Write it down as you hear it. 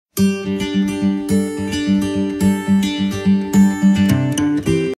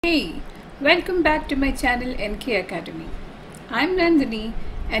Welcome back to my channel NK Academy. I'm Nandini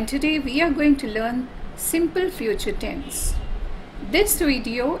and today we are going to learn simple future tense. This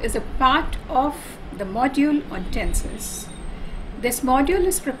video is a part of the module on tenses. This module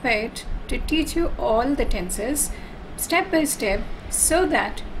is prepared to teach you all the tenses step by step so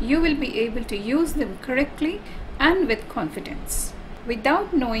that you will be able to use them correctly and with confidence.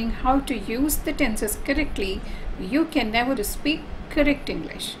 Without knowing how to use the tenses correctly, you can never speak correct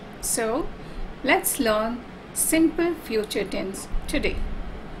English. So, let's learn simple future tense today.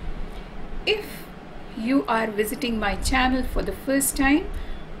 If you are visiting my channel for the first time,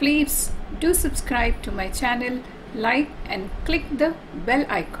 please do subscribe to my channel, like and click the bell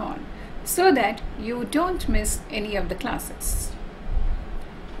icon so that you don't miss any of the classes.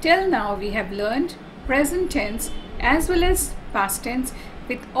 Till now we have learned present tense as well as past tense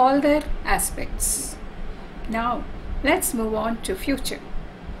with all their aspects. Now let's move on to future.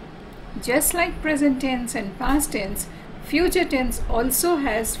 Just like present tense and past tense, future tense also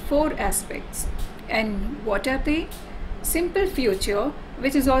has 4 aspects. And what are they? Simple future,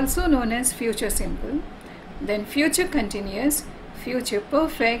 which is also known as future simple, then future continuous, future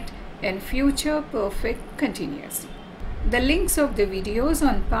perfect, and future perfect continuous. The links of the videos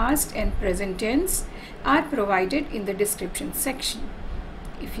on past and present tense are provided in the description section.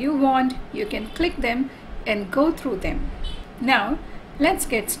 If you want, you can click them and go through them. Now, let's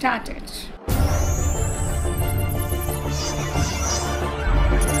get started.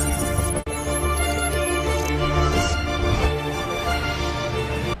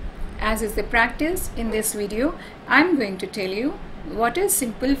 As is the practice, in this video, I'm going to tell you what is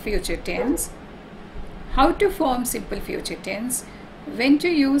simple future tense, how to form simple future tense, when to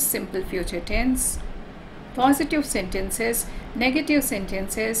use simple future tense, positive sentences, negative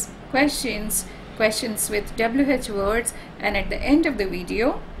sentences, questions with WH words, and at the end of the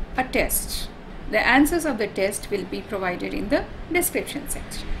video, a test. The answers of the test will be provided in the description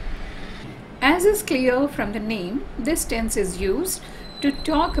section. As is clear from the name, this tense is used to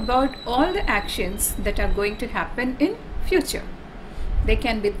talk about all the actions that are going to happen in future. They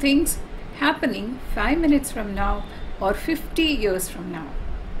can be things happening 5 minutes from now or 50 years from now.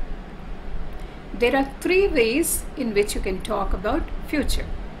 There are 3 ways in which you can talk about future.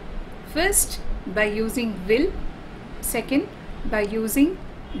 First, by using will, second, by using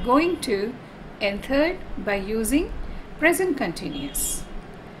going to, and third, by using present continuous.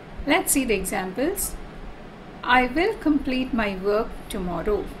 Let's see the examples. I will complete my work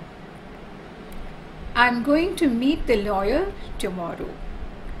tomorrow. I'm going to meet the lawyer tomorrow.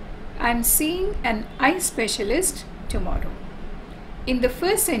 I'm seeing an eye specialist tomorrow. In the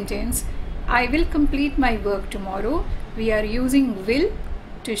first sentence, I will complete my work tomorrow, we are using will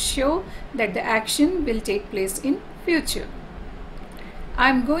to show that the action will take place in future.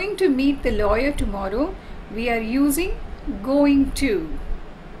 I'm going to meet the lawyer tomorrow, we are using going to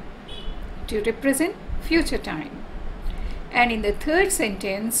represent future time. And in the third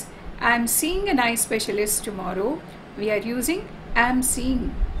sentence, I'm seeing an eye specialist tomorrow, we are using am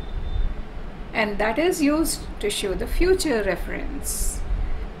seeing, and that is used to show the future reference.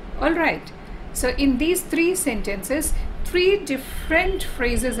 Alright, so in these 3 sentences, 3 different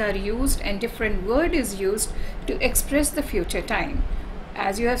phrases are used and different word is used to express the future time.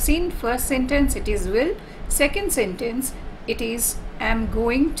 As you have seen, first sentence it is will, second sentence it is am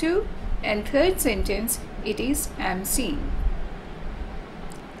going to, and third sentence it is am seeing.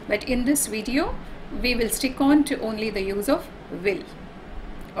 But in this video we will stick on to only the use of will.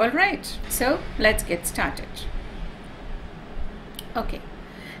 Alright, so let's get started. Okay,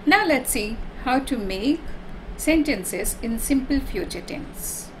 now let's see how to make sentences in simple future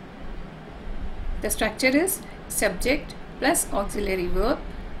tense. The structure is subject plus auxiliary verb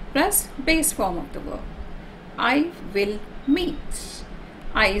plus base form of the verb. I will meet.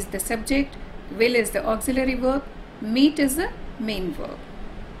 I is the subject, will is the auxiliary verb, meet is the main verb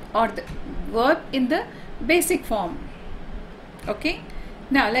or the verb in the basic form. Okay,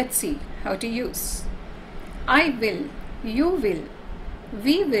 now let's see how to use. I will, you will,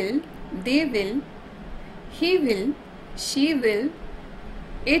 we will, they will, he will, she will,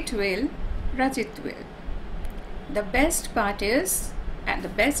 it will, Rajit will. The best part is, and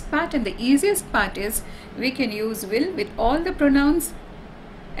the easiest part is, we can use will with all the pronouns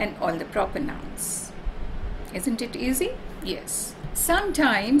and all the proper nouns. Isn't it easy? Yes.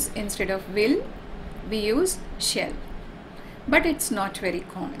 Sometimes instead of will, we use shall, but it's not very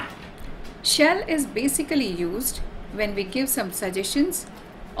common. Shall is basically used when we give some suggestions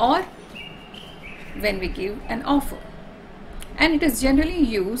or when we give an offer, and it is generally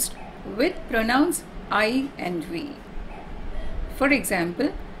used with pronouns I and we. For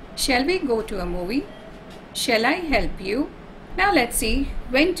example, Shall we go to a movie? Shall I help you? Now let's see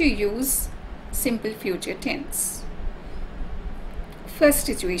when to use simple future tense. First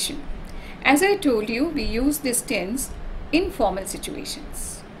situation. As I told you, we use this tense in formal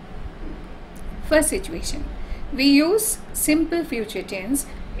situations. First situation. We use simple future tense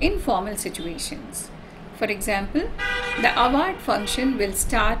in formal situations. For example, the award function will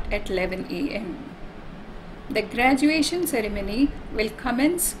start at 11 a.m. The graduation ceremony will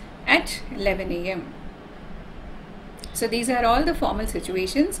commence at 11 a.m. So these are all the formal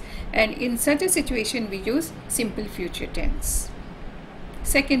situations, and in such a situation we use simple future tense.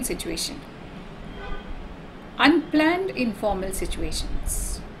 Second situation. Unplanned informal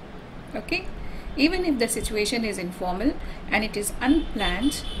situations. Okay? Even if the situation is informal and it is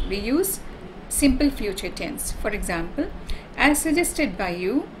unplanned, we use simple future tense. For example, as suggested by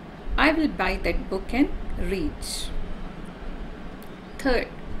you, I will buy that book and read. Third,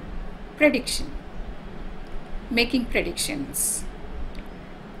 prediction. Making predictions.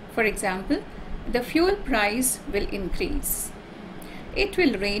 For example, the fuel price will increase. It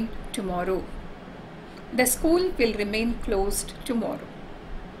will rain tomorrow. The school will remain closed tomorrow.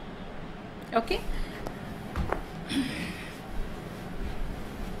 Okay?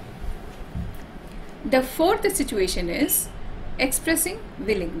 The fourth situation is expressing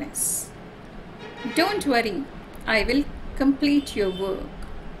willingness. Don't worry, I will complete your work.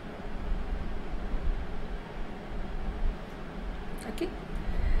 Okay?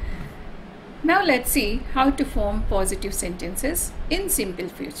 Now let's see how to form positive sentences in simple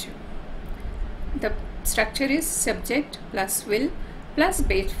future. The structure is subject plus will plus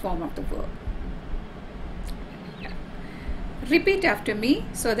base form of the verb. Repeat after me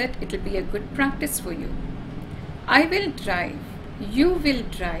so that it will be a good practice for you. I will drive. You will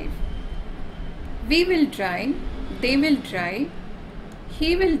drive. We will drive. They will drive.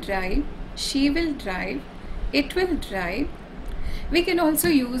 He will drive. She will drive. It will drive. We can also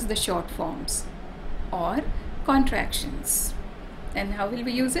use the short forms or contractions. And how will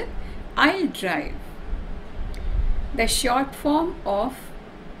we use it? I'll drive. The short form of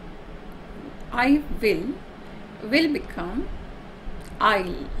I will become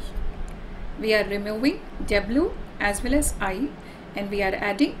I'll. We are removing W as well as I, and we are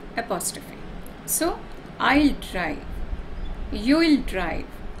adding apostrophe. So I'll drive. You'll drive.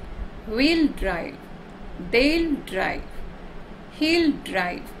 We'll drive. They'll drive. He'll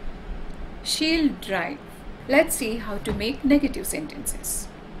drive. She'll drive. Let's see how to make negative sentences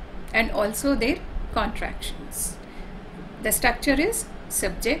and also their contractions. The structure is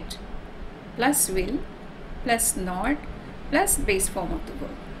subject plus will plus not plus base form of the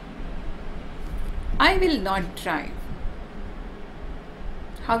verb. I will not drive.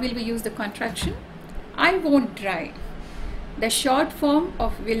 How will we use the contraction? I won't drive. The short form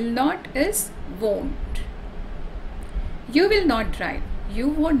of will not is won't. You will not drive. You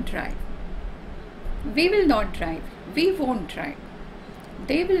won't drive. We will not drive. We won't drive.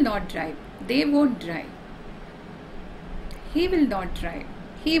 They will not drive. They won't drive. He will not drive.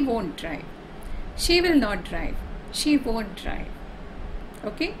 He won't drive. She will not drive. She won't drive.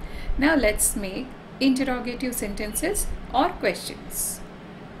 Okay? Now let's make interrogative sentences or questions.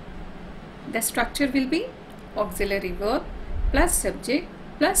 The structure will be auxiliary verb plus subject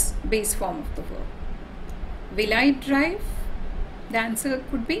plus base form of the verb. Will I drive? The answer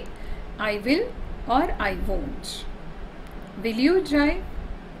could be I will or I won't. Will you drive?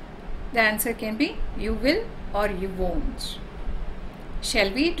 The answer can be you will or you won't.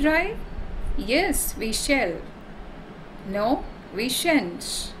 Shall we drive? Yes, we shall. No, we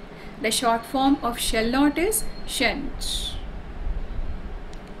shan't. The short form of shall not is shan't.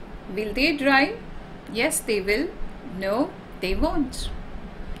 Will they drive? Yes, they will. No, they won't.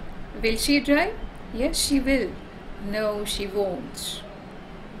 Will she drive? Yes, she will. No, she won't.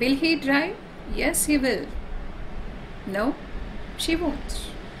 Will he drive? Yes, he will. No, she won't.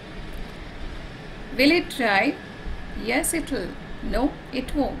 Will it drive? Yes, it will. No,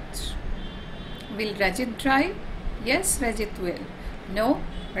 it won't. Will Rajit drive? Yes, Rajit will. No,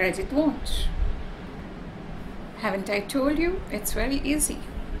 Rajit won't. Haven't I told you? It's very easy.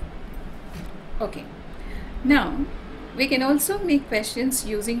 Okay. Now, we can also make questions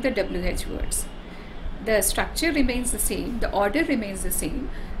using the WH words. The structure remains the same, the order remains the same,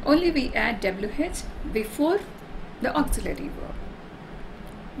 only we add WH before the auxiliary verb.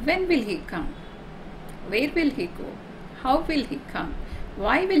 When will he come? Where will he go? How will he come?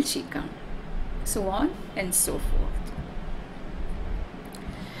 Why will she come? So on and so forth.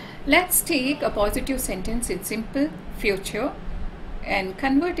 Let's take a positive sentence in simple future and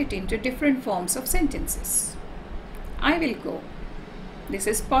convert it into different forms of sentences. I will go. This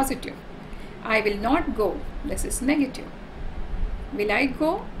is positive. I will not go. This is negative. Will I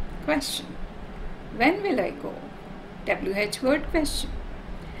go? Question. When will I go? WH word question.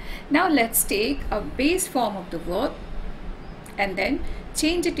 Now let's take a base form of the verb and then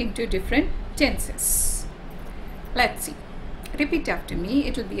change it into different tenses. Let's see. Repeat after me.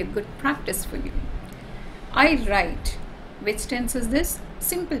 It will be a good practice for you. I write. Which tense is this?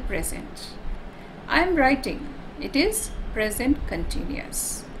 Simple present. I am writing. It is present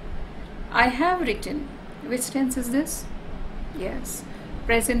continuous. I have written. Which tense is this? Yes,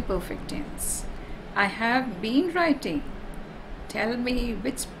 present perfect tense. I have been writing. Tell me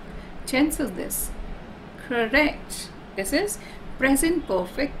which tense is this? Correct. This is present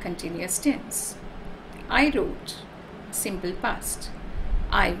perfect continuous tense. I wrote. Simple past.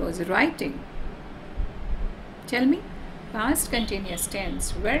 I was writing. Tell me. Past continuous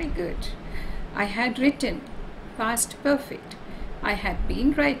tense. Very good. I had written. Past perfect. I had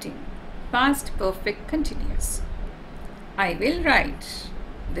been writing. Past perfect continuous. I will write.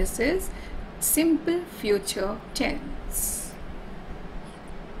 This is simple future tense.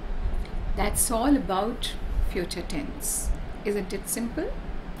 That's all about future tense. Isn't it simple?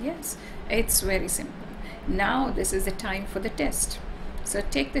 Yes, it's very simple. Now this is the time for the test. So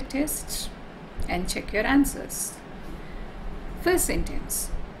take the test and check your answers. First sentence.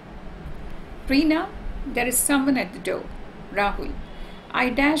 Reena, there is someone at the door. Rahul, I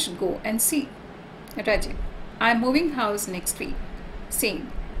dash go and see. Rajat, I am moving house next week.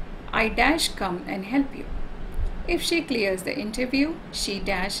 Singh, I dash come and help you. If she clears the interview, she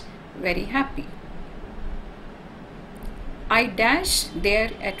dash very happy. I dash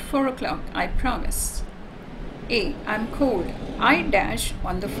there at 4 o'clock, I promise. A, I'm cold. I dash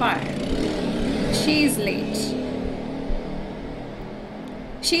on the fire. She is late.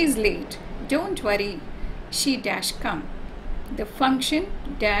 She is late. Don't worry. She dash come. The function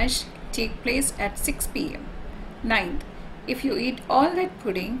dash take place at 6 p.m. 9th. If you eat all that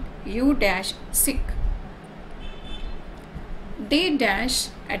pudding, you dash sick. They dash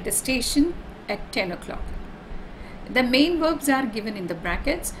at the station at 10 o'clock. The main verbs are given in the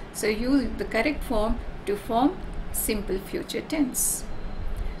brackets, so use the correct form to form simple future tense.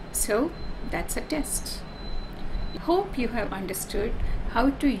 So that's a test. Hope you have understood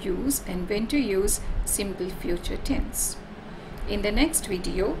how to use and when to use simple future tense. In the next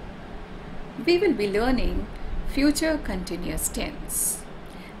video, we will be learning future continuous tense.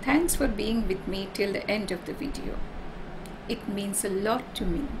 Thanks for being with me till the end of the video. It means a lot to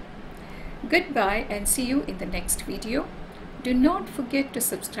me. Goodbye and see you in the next video. Do not forget to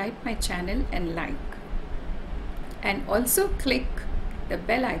subscribe my channel and like. And also click the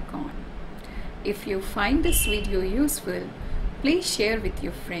bell icon. If you find this video useful, please share with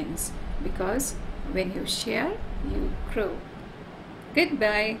your friends because when you share, you grow.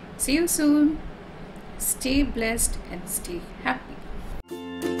 Goodbye. See you soon. Stay blessed and stay happy.